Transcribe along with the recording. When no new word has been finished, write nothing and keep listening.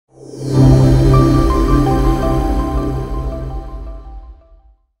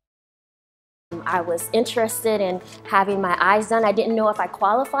I was interested in having my eyes done. I didn't know if I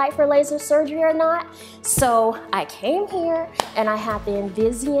qualified for laser surgery or not. So I came here and I had the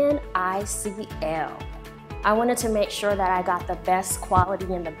Envision ICL. I wanted to make sure that I got the best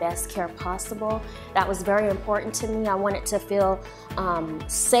quality and the best care possible. That was very important to me. I wanted to feel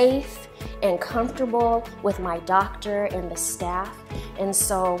safe and comfortable with my doctor and the staff. And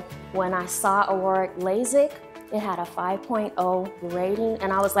so when I saw Auroric LASIK, it had a 5.0 rating,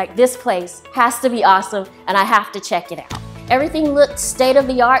 and I was like, this place has to be awesome, and I have to check it out. Everything looked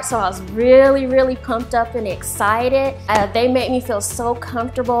state-of-the-art, so I was really, really pumped up and excited. They made me feel so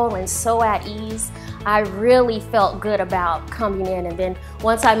comfortable and so at ease. I really felt good about coming in, and then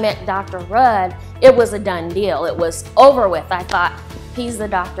once I met Dr. Rudd, it was a done deal. It was over with. I thought, he's the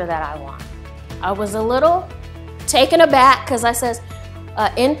doctor that I want. I was a little taken aback because I says,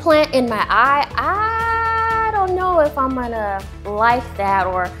 implant in my eye, I don't know if I'm gonna like that,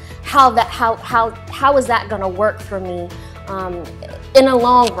 or how is that gonna work for me in the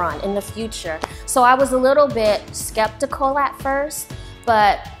long run, in the future. So I was a little bit skeptical at first,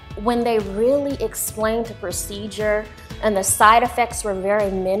 but when they really explained the procedure and the side effects were very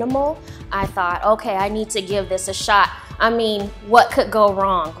minimal, I thought, okay, I need to give this a shot. I mean, what could go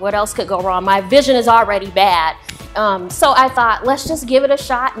wrong? What else could go wrong? My vision is already bad. So I thought, let's just give it a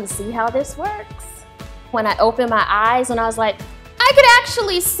shot and see how this works. When I opened my eyes and I was like, I could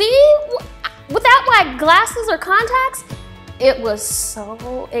actually see without my glasses or contacts. It was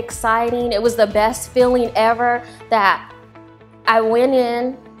so exciting. It was the best feeling ever that I went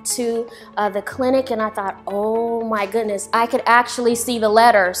in to the clinic and I thought, oh my goodness, I could actually see the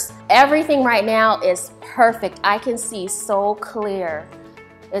letters. Everything right now is perfect. I can see so clear.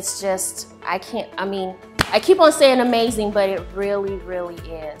 It's just, I keep on saying amazing, but it really, really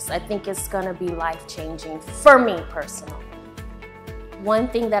is. I think it's gonna be life-changing for me personally. One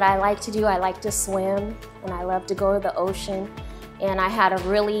thing that I like to do, I like to swim and I love to go to the ocean. And I had a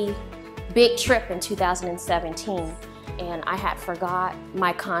really big trip in 2017. And I had forgot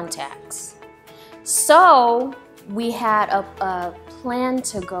my contacts. So we had a plan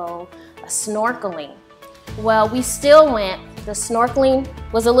to go snorkeling. Well, we still went. The snorkeling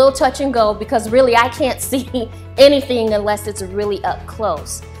was a little touch and go because really I can't see anything unless it's really up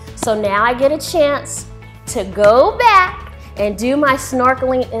close. So now I get a chance to go back and do my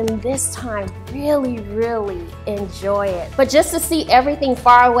snorkeling, and this time really, really enjoy it. But just to see everything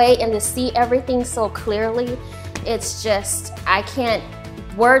far away and to see everything so clearly, it's just,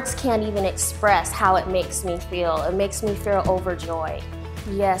 words can't even express how it makes me feel. It makes me feel overjoyed.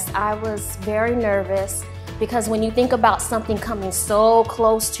 Yes, I was very nervous because when you think about something coming so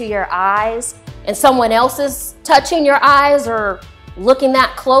close to your eyes and someone else is touching your eyes or looking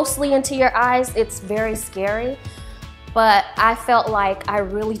that closely into your eyes, it's very scary. But I felt like I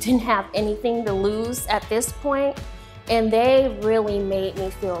really didn't have anything to lose at this point. And they really made me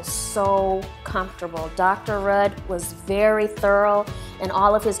feel so comfortable. Dr. Rudd was very thorough in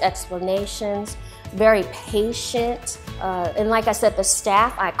all of his explanations, very patient. And like I said, the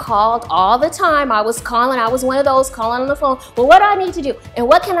staff, I called all the time. I was one of those calling on the phone. Well, what do I need to do? And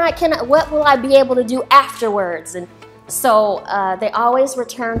what will I be able to do afterwards? And so they always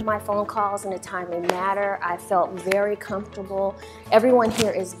returned my phone calls in a timely manner. I felt very comfortable. Everyone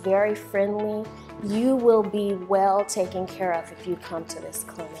here is very friendly. You will be well taken care of if you come to this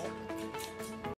clinic.